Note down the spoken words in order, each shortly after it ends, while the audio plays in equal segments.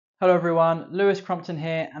Hello everyone, Lewis Crompton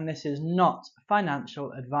here, and this is not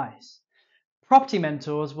financial advice. Property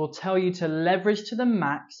mentors will tell you to leverage to the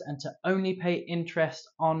max and to only pay interest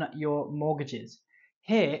on your mortgages.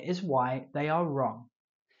 Here is why they are wrong.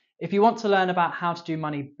 If you want to learn about how to do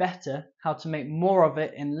money better, how to make more of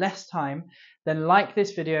it in less time, then like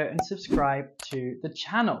this video and subscribe to the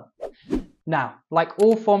channel. Now, like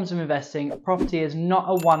all forms of investing, property is not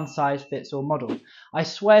a one-size-fits-all model. I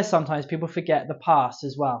swear sometimes people forget the past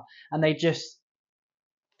as well, and they just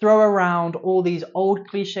throw around all these old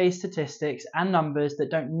cliche statistics and numbers that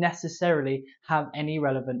don't necessarily have any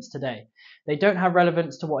relevance today. They don't have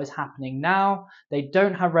relevance to what is happening now. They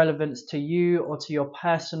don't have relevance to you or to your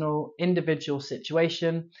personal individual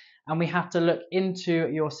situation. And we have to look into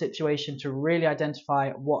your situation to really identify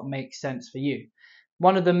what makes sense for you.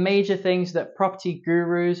 One of the major things that property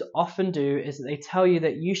gurus often do is that they tell you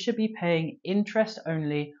that you should be paying interest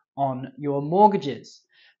only on your mortgages.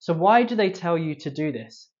 So why do they tell you to do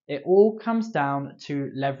this? It all comes down to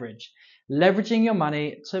leverage. Leveraging your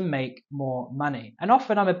money to make more money. And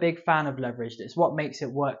often I'm a big fan of leverage. It's what makes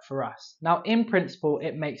it work for us. Now, in principle,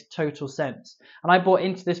 it makes total sense. And I bought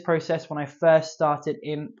into this process when I first started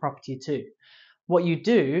in property too. What you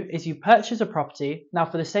do is you purchase a property. Now,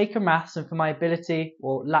 for the sake of maths and for my ability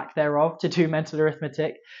or lack thereof to do mental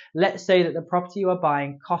arithmetic, let's say that the property you are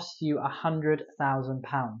buying costs you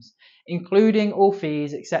 £100,000, including all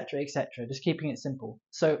fees, etc., etc., just keeping it simple.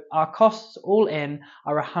 So our costs all in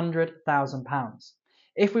are £100,000.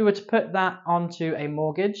 If we were to put that onto a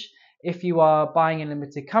mortgage, if you are buying a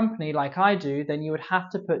limited company like I do, then you would have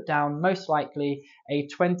to put down most likely a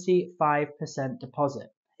 25% deposit.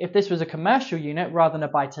 If this was a commercial unit rather than a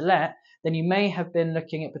buy-to-let, then you may have been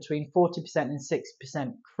looking at between 40% and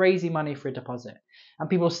 60%. Crazy money for a deposit. And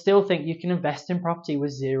people still think you can invest in property with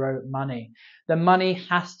zero money. The money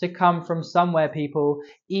has to come from somewhere, people,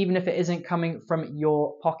 even if it isn't coming from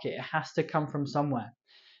your pocket. It has to come from somewhere.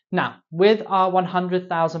 Now, with our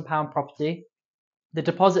 £100,000 property, the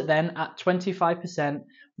deposit then at 25%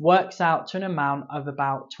 works out to an amount of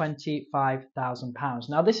about £25,000.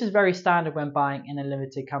 Now, this is very standard when buying in a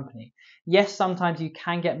limited company. Yes, sometimes you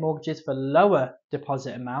can get mortgages for lower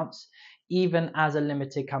deposit amounts, even as a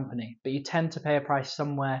limited company, but you tend to pay a price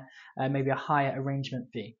somewhere, maybe a higher arrangement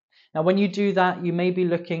fee. Now, when you do that, you may be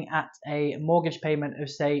looking at a mortgage payment of,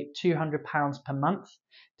 say, £200 per month,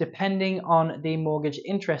 depending on the mortgage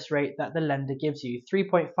interest rate that the lender gives you.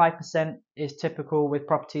 3.5% is typical with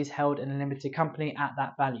properties held in a limited company at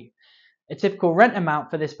that value. A typical rent amount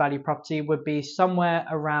for this value property would be somewhere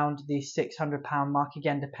around the £600 mark,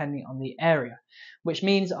 again depending on the area, which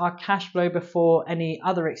means our cash flow before any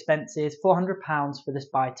other expenses, £400 for this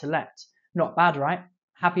buy to let. Not bad, right?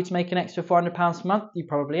 Happy to make an extra £400 a month? You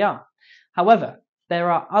probably are. However,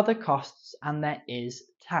 there are other costs and there is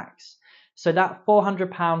tax. So that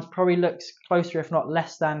 £400 probably looks closer, if not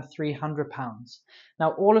less than £300.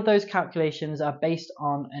 Now, all of those calculations are based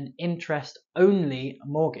on an interest-only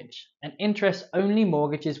mortgage. An interest-only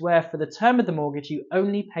mortgage is where for the term of the mortgage, you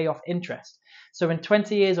only pay off interest. So in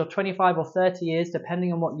 20 years or 25 or 30 years,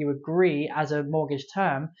 depending on what you agree as a mortgage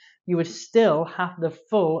term, you would still have the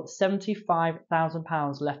full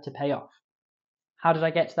 £75,000 left to pay off. How did I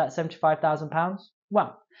get to that £75,000?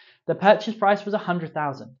 Well, the purchase price was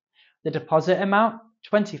 £100,000. The deposit amount,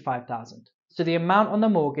 £25,000. So the amount on the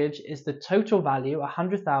mortgage is the total value,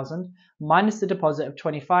 £100,000, minus the deposit of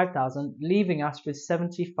 £25,000, leaving us with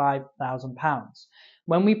 £75,000.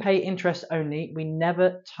 When we pay interest only, we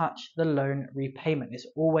never touch the loan repayment. It's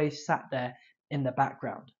always sat there in the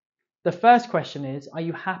background. The first question is, are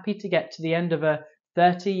you happy to get to the end of a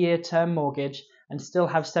 30-year term mortgage and still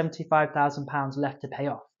have £75,000 left to pay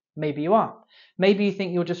off? Maybe you aren't. Maybe you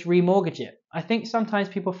think you'll just remortgage it. I think sometimes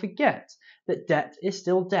people forget that debt is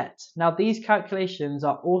still debt. Now, these calculations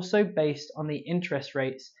are also based on the interest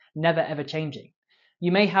rates never ever changing.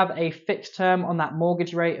 You may have a fixed term on that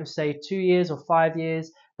mortgage rate of, say, 2 years or 5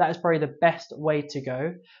 years. That is probably the best way to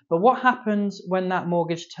go. But what happens when that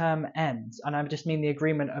mortgage term ends? And I just mean the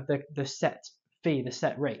agreement of the set fee, the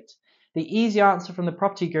set rate. The easy answer from the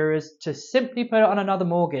property guru is to simply put it on another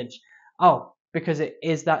mortgage. Oh, because it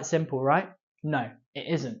is that simple, right? No, it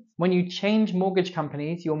isn't. When you change mortgage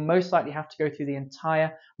companies, you'll most likely have to go through the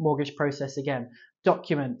entire mortgage process again.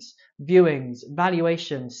 Documents, viewings,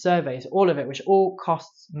 valuations, surveys, all of it, which all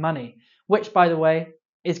costs money, which, by the way,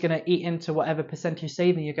 is going to eat into whatever percentage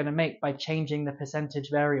saving you're going to make by changing the percentage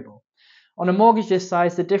variable. On a mortgage this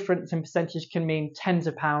size, the difference in percentage can mean tens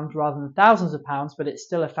of pounds rather than thousands of pounds, but it's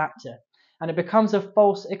still a factor. And it becomes a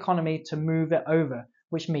false economy to move it over,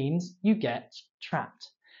 which means you get trapped.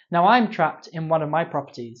 Now I'm trapped in one of my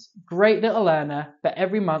properties. Great little earner, but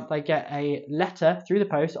every month I get a letter through the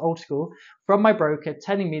post, old school, from my broker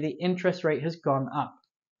telling me the interest rate has gone up.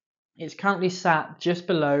 It's currently sat just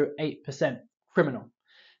below 8%. Criminal.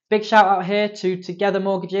 Big shout out here to Together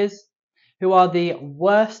Mortgages, who are the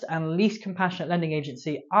worst and least compassionate lending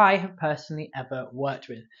agency I have personally ever worked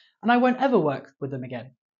with. And I won't ever work with them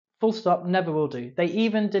again. Full stop, never will do. They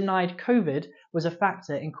even denied COVID was a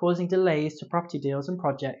factor in causing delays to property deals and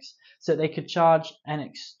projects so they could charge an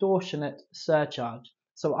extortionate surcharge.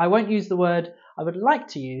 So I won't use the word I would like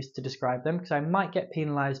to use to describe them because I might get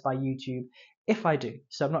penalized by YouTube if I do.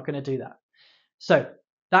 So I'm not going to do that. So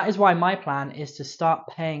that is why my plan is to start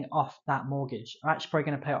paying off that mortgage. I'm actually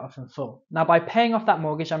probably going to pay it off in full. Now, by paying off that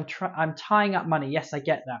mortgage, I'm tying up money. Yes, I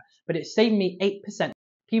get that. But it's saving me 8%.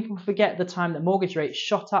 People forget the time that mortgage rates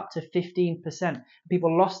shot up to 15%.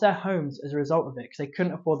 People lost their homes as a result of it because they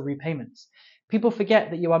couldn't afford the repayments. People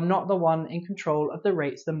forget that you are not the one in control of the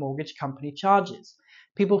rates the mortgage company charges.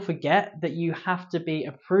 People forget that you have to be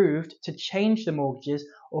approved to change the mortgages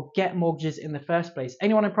or get mortgages in the first place.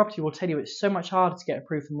 Anyone in property will tell you it's so much harder to get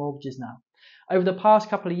approved for mortgages now. Over the past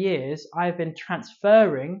couple of years, I've been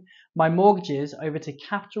transferring my mortgages over to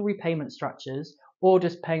capital repayment structures or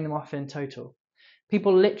just paying them off in total.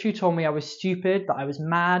 People literally told me I was stupid, that I was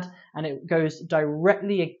mad, and it goes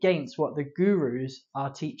directly against what the gurus are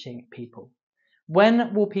teaching people.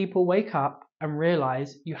 When will people wake up and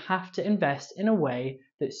realize you have to invest in a way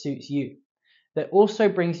that suits you, that also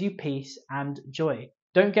brings you peace and joy?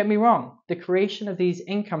 Don't get me wrong, the creation of these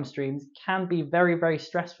income streams can be very, very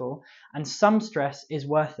stressful, and some stress is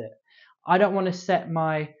worth it. I don't want to set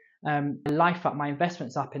my life up, my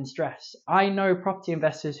investments up in stress. I know property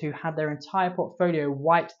investors who had their entire portfolio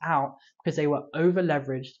wiped out because they were over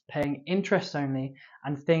leveraged, paying interest only,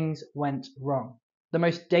 and things went wrong. The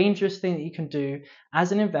most dangerous thing that you can do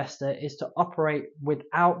as an investor is to operate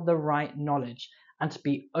without the right knowledge and to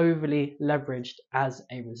be overly leveraged as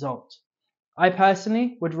a result. I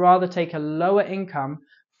personally would rather take a lower income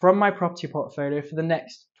from my property portfolio for the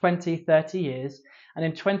next 20, 30 years, and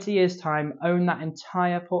in 20 years' time own that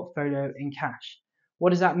entire portfolio in cash.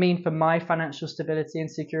 What does that mean for my financial stability and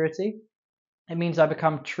security? It means I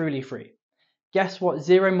become truly free. Guess what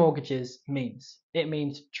zero mortgages means? It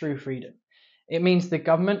means true freedom. It means the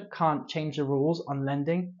government can't change the rules on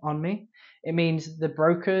lending on me. It means the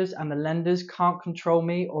brokers and the lenders can't control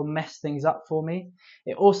me or mess things up for me.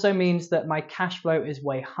 It also means that my cash flow is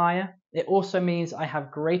way higher. It also means I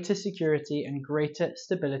have greater security and greater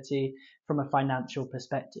stability from a financial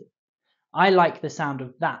perspective. I like the sound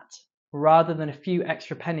of that rather than a few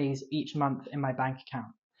extra pennies each month in my bank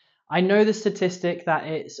account. I know the statistic that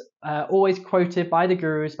it's always quoted by the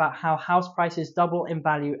gurus about how house prices double in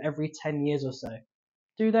value every 10 years or so.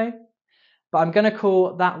 Do they? But I'm going to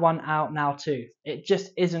call that one out now too. It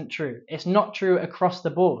just isn't true. It's not true across the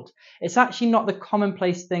board. It's actually not the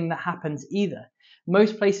commonplace thing that happens either.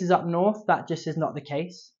 Most places up north, that just is not the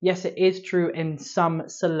case. Yes, it is true in some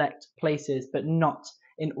select places, but not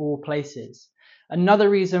in all places. Another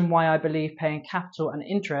reason why I believe paying capital and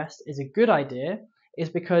interest is a good idea is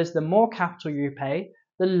because the more capital you pay,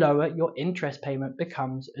 the lower your interest payment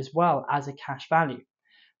becomes as well as a cash value.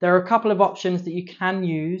 There are a couple of options that you can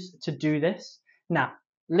use to do this. Now,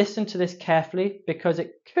 listen to this carefully because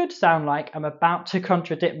it could sound like I'm about to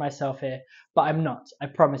contradict myself here, but I'm not, I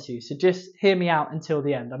promise you. So just hear me out until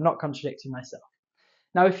the end. I'm not contradicting myself.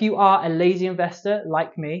 Now, if you are a lazy investor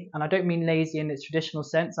like me, and I don't mean lazy in its traditional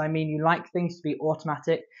sense, I mean you like things to be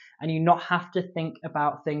automatic and you not have to think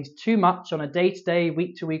about things too much on a day-to-day,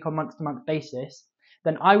 week-to-week or month-to-month basis,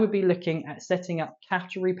 then I would be looking at setting up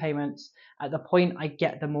capital repayments at the point I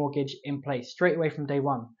get the mortgage in place, straight away from day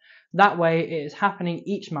one. That way it is happening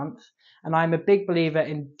each month, and I'm a big believer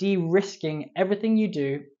in de-risking everything you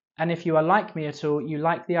do, and if you are like me at all, you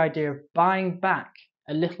like the idea of buying back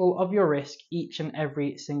a little of your risk each and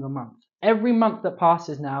every single month. Every month that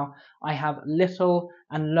passes now, I have little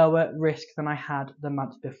and lower risk than I had the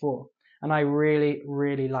month before. And I really,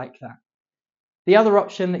 really like that. The other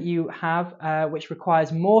option that you have, which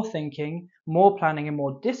requires more thinking, more planning and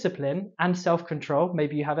more discipline and self-control,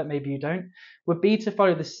 maybe you have it, maybe you don't, would be to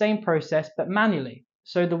follow the same process but manually.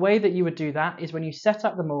 So the way that you would do that is when you set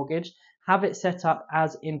up the mortgage, have it set up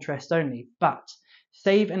as interest only, but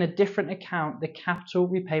save in a different account the capital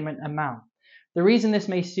repayment amount. The reason this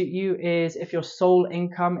may suit you is if your sole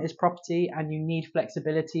income is property and you need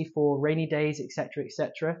flexibility for rainy days, etc.,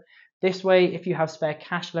 etc. This way, if you have spare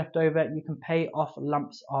cash left over, you can pay off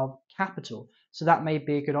lumps of capital. So that may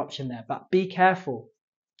be a good option there, but be careful.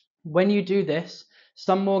 When you do this,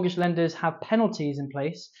 some mortgage lenders have penalties in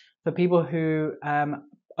place for people who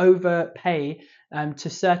overpay to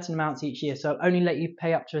certain amounts each year. So it'll only let you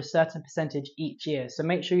pay up to a certain percentage each year. So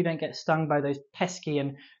make sure you don't get stung by those pesky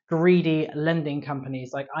and greedy lending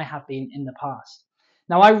companies like I have been in the past.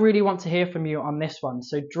 Now, I really want to hear from you on this one.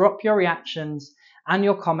 So drop your reactions and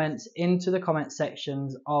your comments into the comment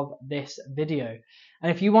sections of this video.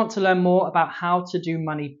 And if you want to learn more about how to do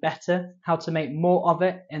money better, how to make more of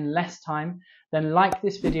it in less time, then like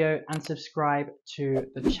this video and subscribe to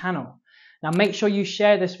the channel. Now make sure you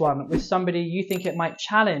share this one with somebody you think it might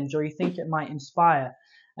challenge or you think it might inspire,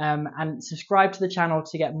 and subscribe to the channel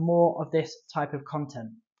to get more of this type of content.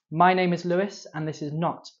 My name is Lewis and this is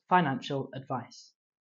not financial advice.